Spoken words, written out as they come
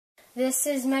This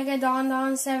is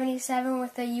Megadon 77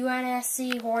 with the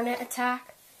UNSC Hornet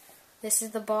attack. This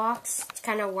is the box. It's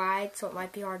kind of wide, so it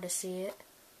might be hard to see it.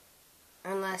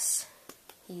 Unless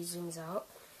he zooms out.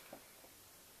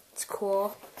 It's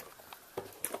cool.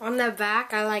 On the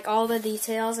back, I like all the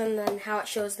details and then how it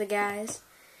shows the guys.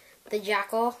 The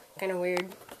jackal, kind of weird.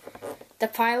 The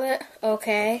pilot,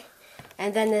 okay.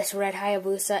 And then this red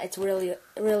Hayabusa, it's really,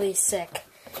 really sick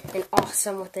and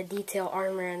awesome with the detail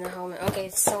armor and the helmet. Okay,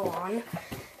 so on.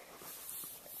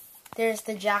 There's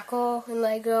the jackal in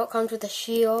Lego. It comes with a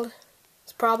shield.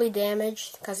 It's probably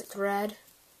damaged because it's red.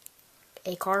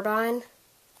 A carbine.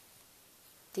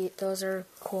 Those are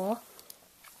cool.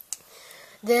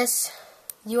 This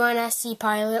UNSC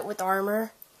pilot with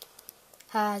armor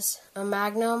has a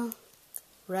magnum,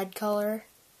 red color.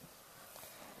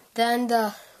 Then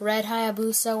the red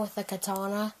Hayabusa with a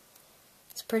katana.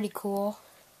 It's pretty cool.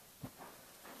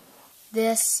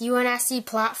 This UNSC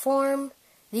platform,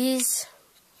 these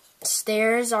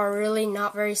stairs are really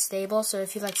not very stable, so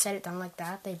if you like set it down like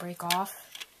that, they break off.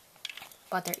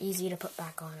 But they're easy to put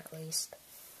back on at least.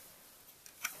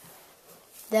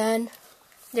 Then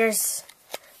there's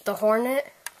the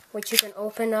Hornet, which you can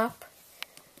open up,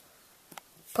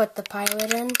 put the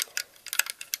pilot in.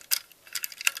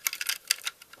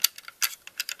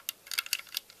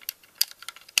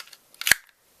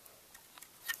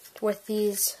 With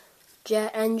these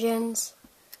jet engines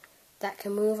that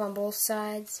can move on both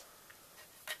sides.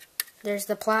 There's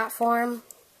the platform,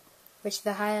 which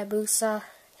the Hayabusa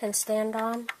can stand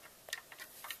on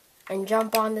and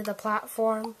jump onto the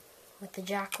platform with the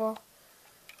jackal.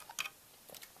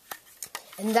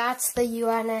 And that's the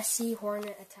UNSC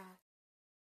Hornet attack.